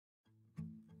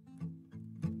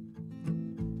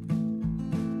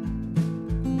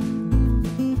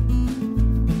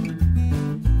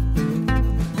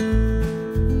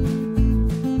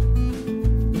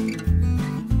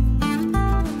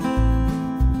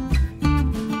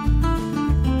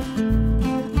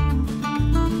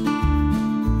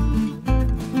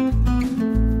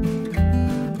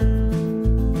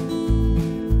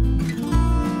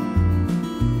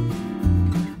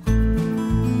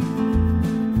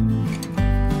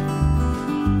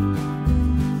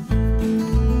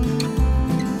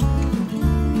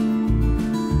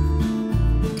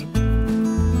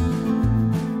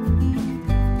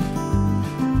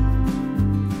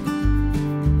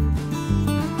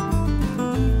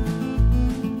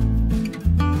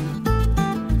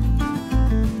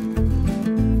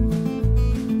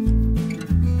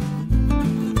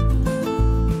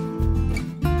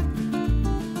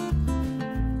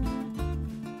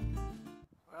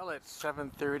It's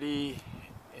 7:30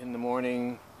 in the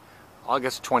morning,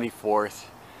 August 24th.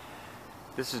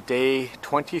 This is day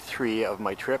 23 of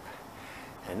my trip,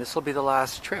 and this will be the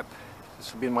last trip.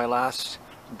 This will be my last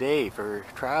day for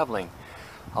traveling.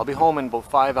 I'll be home in about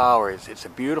 5 hours. It's a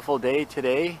beautiful day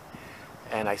today,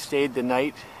 and I stayed the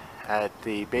night at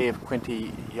the Bay of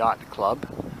Quinte Yacht Club,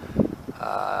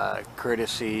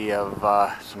 courtesy of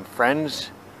some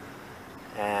friends,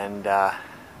 and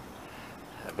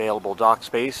available dock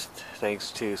space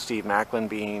thanks to Steve Macklin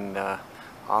being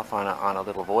off on a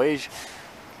little voyage.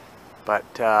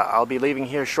 But I'll be leaving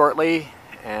here shortly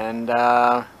and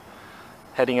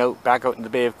heading back out in the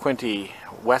Bay of Quinte.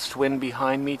 West wind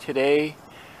behind me today,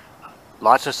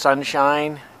 lots of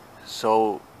sunshine,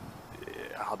 so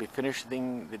I'll be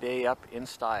finishing the day up in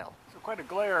style. So quite a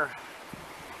glare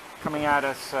coming at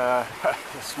us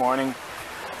this morning,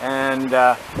 and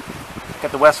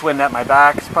got the west wind at my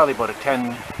back. It's probably about a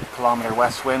 10-kilometer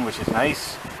west wind, which is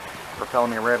nice,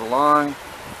 propelling me right along.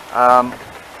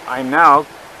 I'm now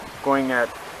going at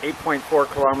 8.4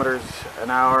 kilometers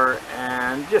an hour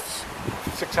and just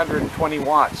 620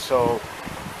 watts, so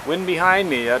wind behind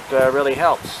me, that really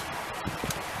helps.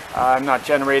 I'm not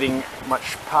generating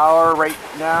much power right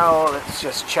now. Let's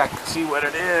just check, see what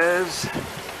it is.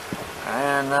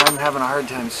 And I'm having a hard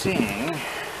time seeing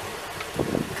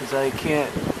because I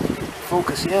can't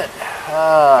focus yet.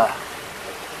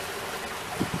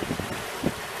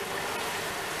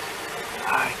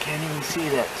 I can't even see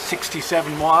that.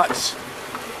 67 watts.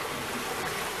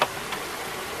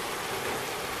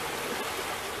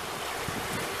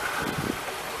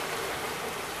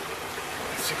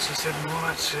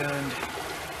 And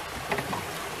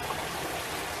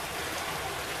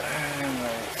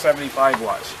 75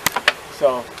 watts.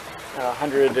 So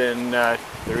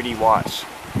 130 watts.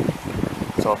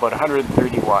 So about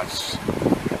 130 watts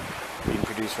being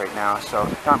produced right now. So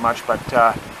not much, but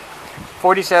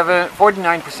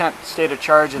 49% state of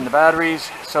charge in the batteries.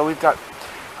 So we've got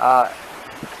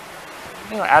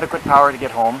adequate power to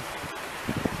get home.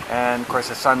 And of course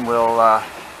the sun will,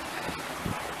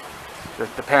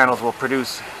 the panels will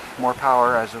produce more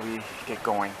power as we get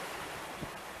going.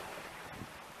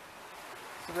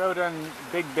 So we're out on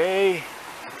Big Bay,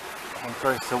 and of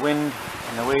course the wind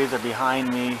and the waves are behind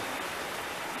me.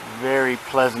 Very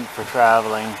pleasant for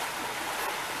traveling,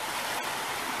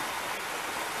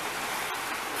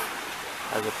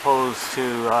 as opposed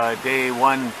to day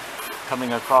one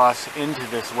coming across into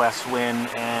this west wind,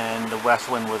 and the west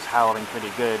wind was howling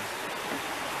pretty good.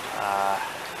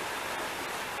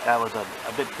 That was a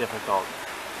bit difficult.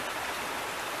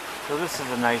 So this is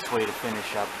a nice way to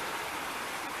finish up.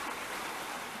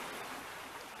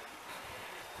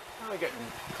 We're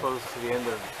getting close to the end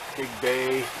of Big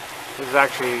Bay. This is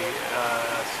actually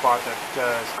a spot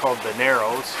that is called the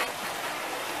Narrows,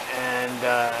 and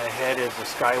ahead is the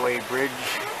Skyway Bridge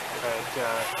that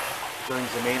joins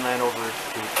the mainland over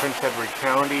to Trent Severn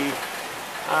County,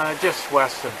 just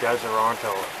west of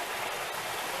Deseronto.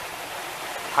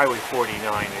 Highway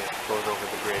 49 goes over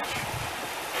the bridge.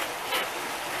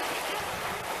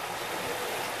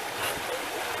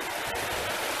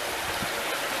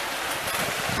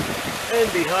 And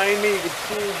behind me you can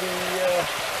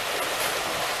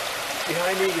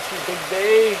see Big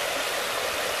Bay,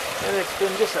 and it's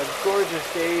been just a gorgeous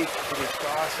day to be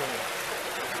crossing.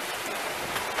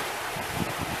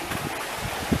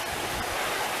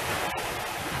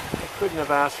 I couldn't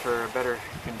have asked for better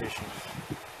conditions.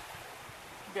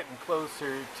 Getting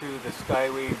closer to the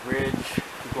Skyway Bridge.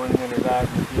 We're going under that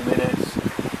in a few minutes.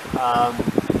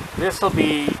 This will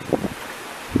be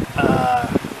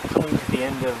coming to the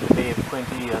end of the Bay of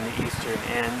Quinte on the eastern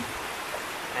end,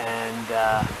 and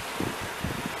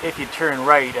if you turn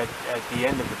right at the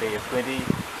end of the Bay of Quinte,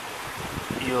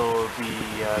 you'll be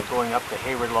going up the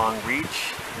Hayward Long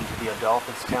Reach into the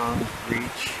Adolphustown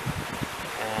Reach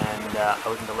and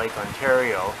out into Lake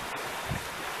Ontario.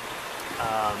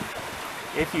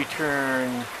 If you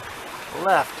turn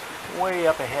left way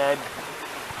up ahead,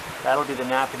 that'll be the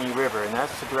Napanee River, and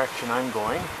that's the direction I'm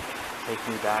going. Take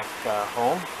me back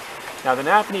home. Now the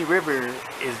Napanee River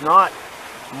is not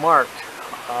marked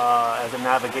as a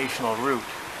navigational route,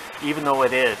 even though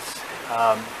it is.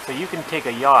 So you can take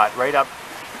a yacht right up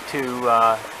to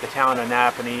the town of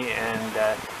Napanee and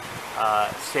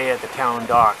stay at the town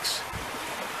docks.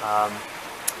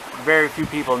 Very few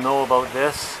people know about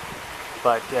this,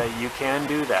 but you can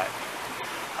do that.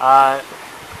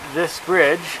 This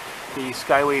bridge, the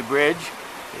Skyway Bridge,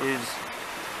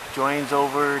 joins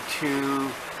over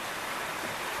to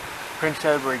Prince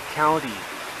Edward County.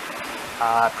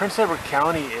 Prince Edward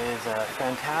County is a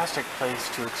fantastic place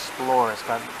to explore. It's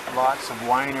got lots of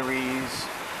wineries,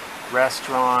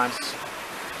 restaurants,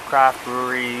 craft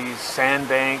breweries,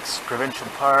 sandbanks, provincial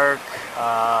park,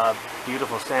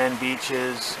 beautiful sand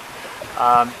beaches.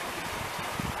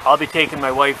 I'll be taking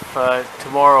my wife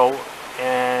tomorrow,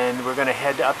 and we're going to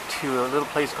head up to a little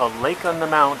place called Lake on the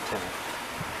Mountain.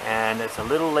 And it's a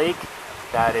little lake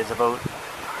that is about,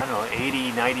 I don't know,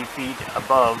 80, 90 feet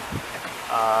above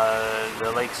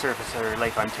the lake surface, or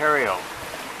Lake Ontario.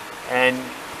 And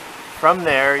from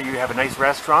there you have a nice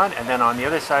restaurant, and then on the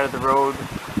other side of the road,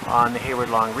 on the Hayward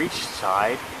Long Reach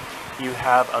side, you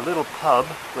have a little pub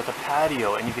with a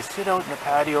patio, and you can sit out in the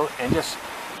patio and just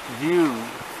view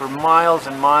for miles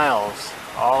and miles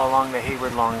all along the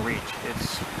Hayward Long Reach.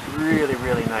 It's really,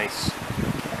 really nice.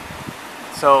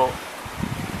 So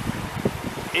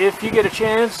if you get a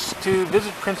chance to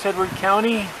visit Prince Edward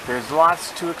County, there's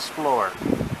lots to explore.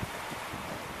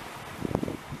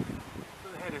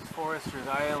 Ahead is Forester's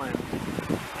Island,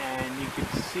 and you can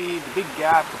see the big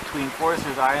gap between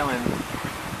Forester's Island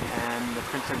and the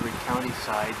Prince Edward County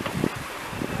side.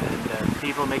 And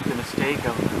people make the mistake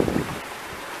of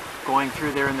going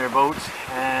through there in their boats,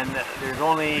 and there's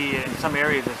only, in some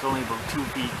areas, it's only about 2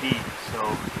 feet deep.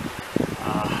 So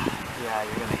yeah,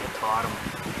 you're gonna hit bottom.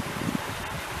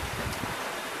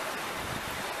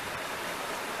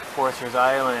 Forester's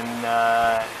Island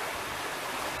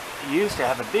used to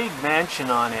have a big mansion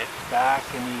on it back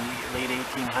in the late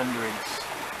 1800s,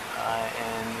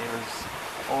 and it was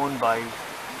owned by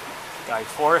Guy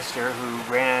Forester,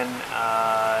 who ran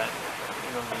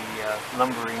the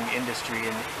lumbering industry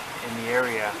in the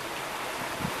area.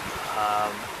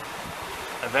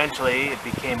 Eventually it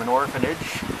became an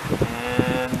orphanage,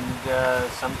 and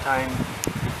sometime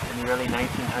in the early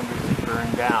 1900s it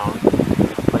burned down.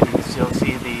 But you can still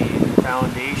see the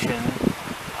foundation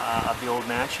of the old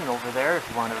mansion over there if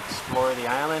you want to explore the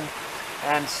island,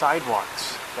 and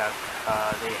sidewalks that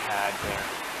they had there.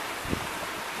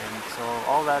 And so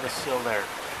all that is still there.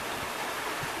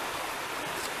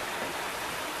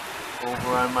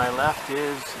 Over on my left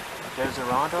is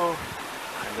Deseronto.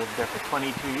 I lived there for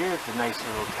 22 years, a nice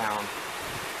little town.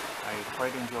 I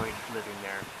quite enjoyed living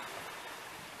there.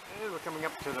 And we're coming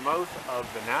up to the mouth of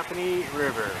the Napanee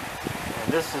River.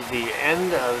 And this is the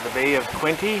end of the Bay of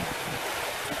Quinte.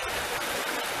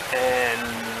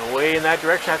 And way in that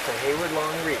direction, that's the Hayward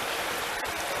Long Reach.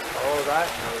 All of that,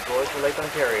 and it goes to Lake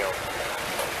Ontario.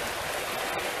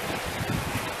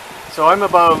 So I'm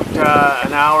about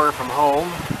an hour from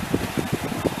home.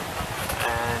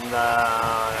 And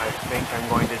I think I'm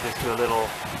going to just do a little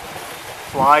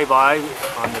flyby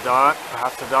on the dock,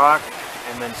 past the dock,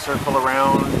 and then circle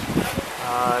around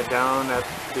down at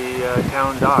the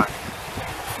town dock,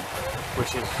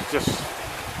 which is just,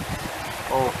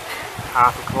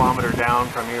 half a kilometer down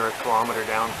from me, or a kilometer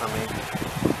down from me.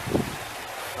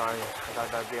 So I thought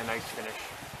that'd be a nice finish.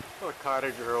 So a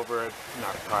cottager over at,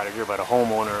 not a cottager, but a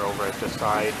homeowner over at the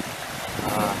side,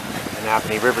 the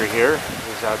Napanee River here.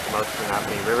 This is out the mouth of the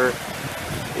Napanee River.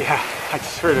 Yeah, I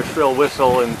just heard a shrill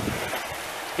whistle, and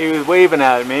he was waving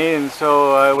at me, and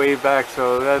so I waved back.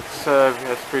 So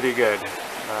that's pretty good.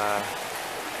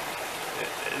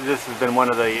 This has been one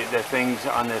of the things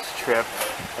on this trip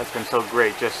that's been so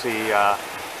great. Just see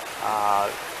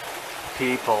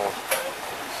people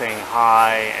saying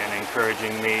hi and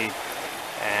encouraging me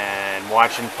and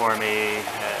watching for me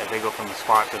as they go from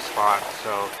spot to spot.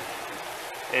 So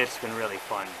it's been really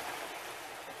fun.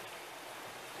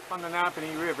 On the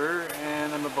Napanee River,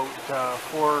 and I'm about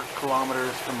 4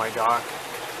 kilometers from my dock,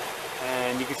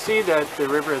 and you can see that the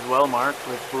river is well marked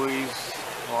with buoys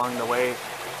along the way.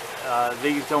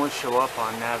 These don't show up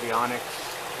on Navionics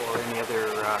or any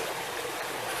other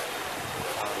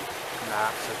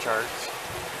maps or charts,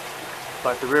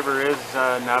 but the river is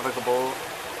navigable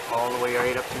all the way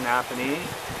right up to Napanee,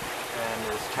 and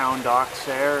there's town docks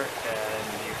there, and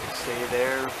you can stay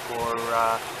there for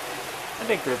I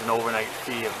think there's an overnight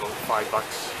fee of about $5,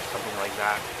 something like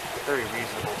that. Very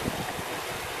reasonable.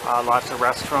 Lots of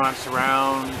restaurants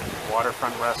around,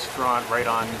 waterfront restaurant right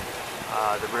on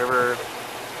the river.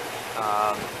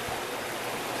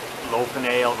 Loaf and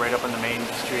Ale right up on the main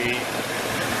street.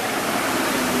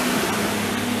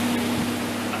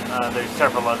 There's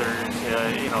several others,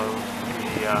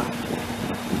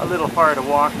 a little far to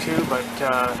walk to, but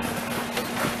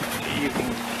you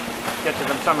can get to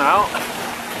them somehow.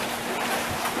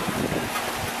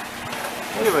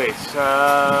 Anyways,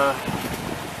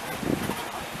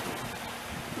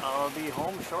 I'll be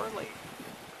home shortly.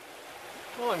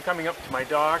 Well, I'm coming up to my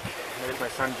dock. There's my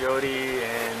son Jody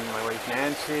and my wife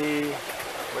Nancy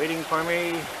waiting for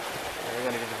me. They're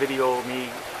going to just video me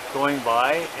going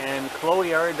by, and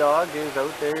Chloe, our dog, is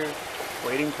out there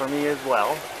waiting for me as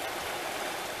well.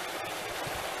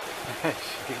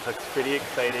 She looks pretty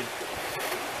excited.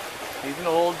 She's an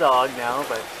old dog now,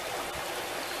 but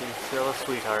she's still a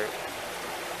sweetheart.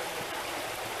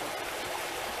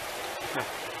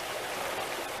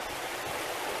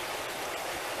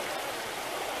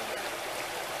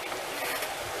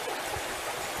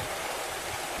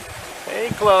 Hey,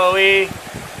 Chloe.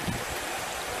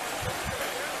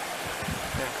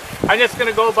 I'm just going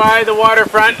to go by the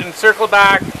waterfront and circle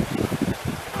back.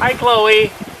 Hi,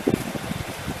 Chloe.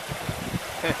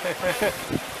 Here's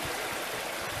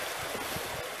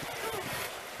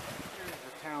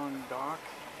the town dock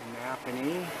in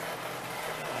Napanee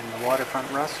and the waterfront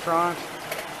restaurant.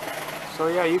 So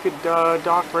yeah, you could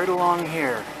dock right along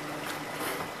here.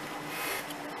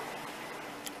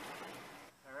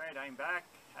 Alright, I'm back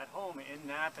at home in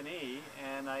Napanee,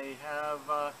 and I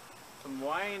have some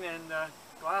wine and a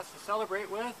glass to celebrate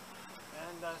with,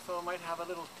 and so I might have a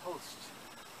little toast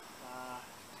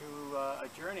to a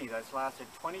journey that's lasted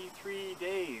 23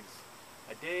 days,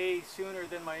 a day sooner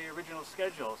than my original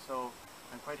schedule, so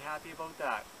I'm quite happy about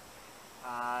that.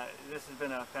 This has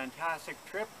been a fantastic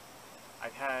trip.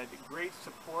 I've had great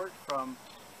support from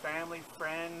family,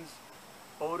 friends,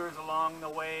 boaters along the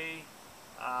way,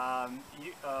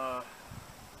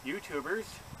 YouTubers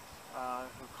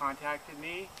who contacted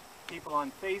me, people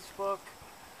on Facebook,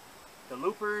 the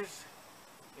loopers.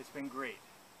 It's been great.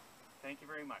 Thank you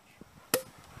very much.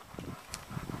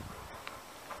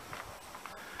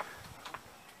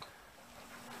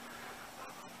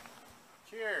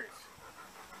 Cheers.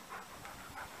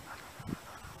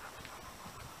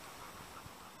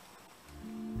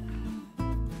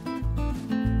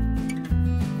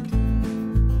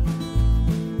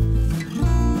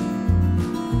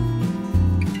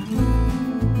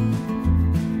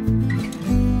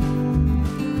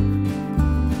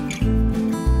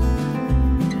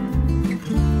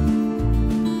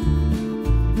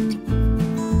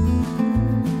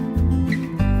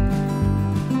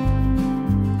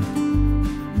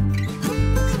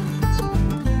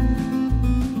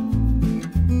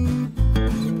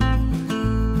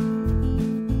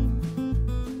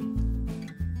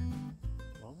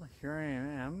 Here I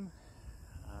am,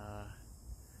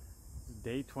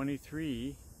 day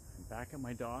 23, I'm back at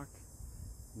my dock,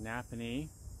 Napanee,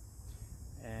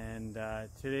 and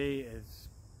today has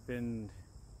been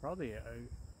probably a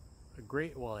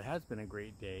great, well, it has been a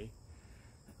great day.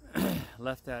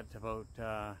 Left at about,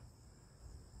 I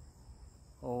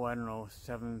don't know,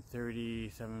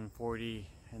 7:30, 7:40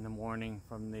 in the morning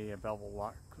from the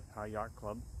Belleville Yacht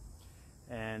Club,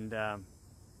 and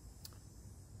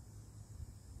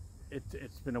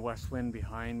it's been a west wind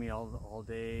behind me all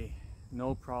day.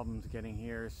 No problems getting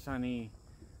here. Sunny,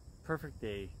 perfect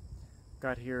day.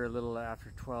 Got here a little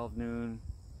after 12 noon,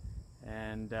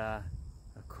 and of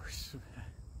course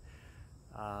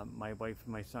my wife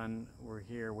and my son were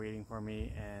here waiting for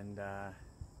me, and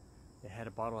they had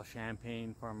a bottle of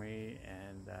champagne for me,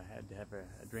 and I had to have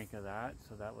a drink of that,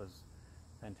 so that was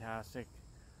fantastic.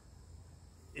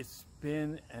 It's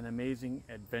been an amazing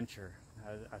adventure.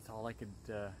 That's all I could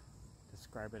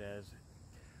describe it as.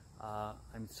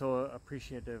 I'm so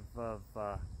appreciative of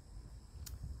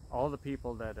all the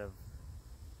people that have,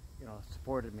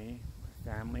 supported me,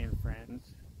 my family and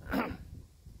friends,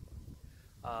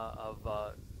 of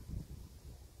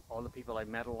all the people I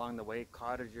met along the way,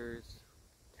 cottagers,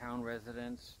 town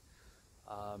residents,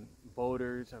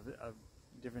 boaters of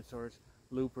different sorts,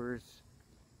 loopers.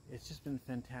 It's just been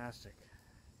fantastic,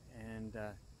 and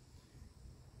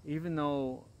even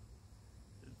though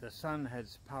the sun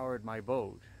has powered my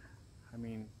boat, I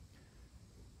mean,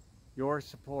 your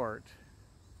support,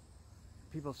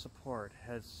 people's support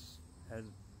has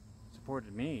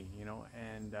supported me,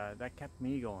 and that kept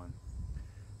me going,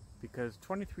 because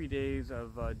 23 days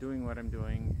of doing what I'm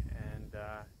doing, and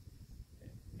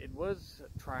it was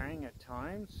trying at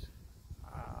times,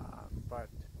 but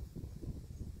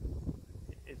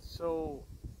it's so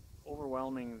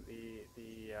overwhelming,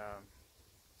 the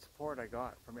support I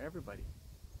got from everybody.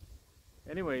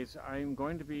 Anyways, I'm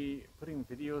going to be putting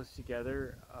videos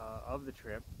together of the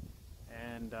trip,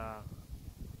 and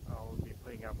I'll be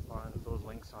putting up those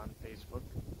links on Facebook.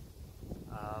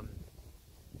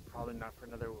 Probably not for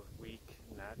another week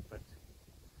in that, but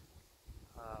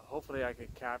hopefully I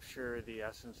could capture the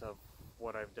essence of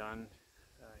what I've done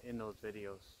in those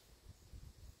videos.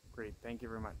 Great, thank you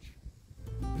very much.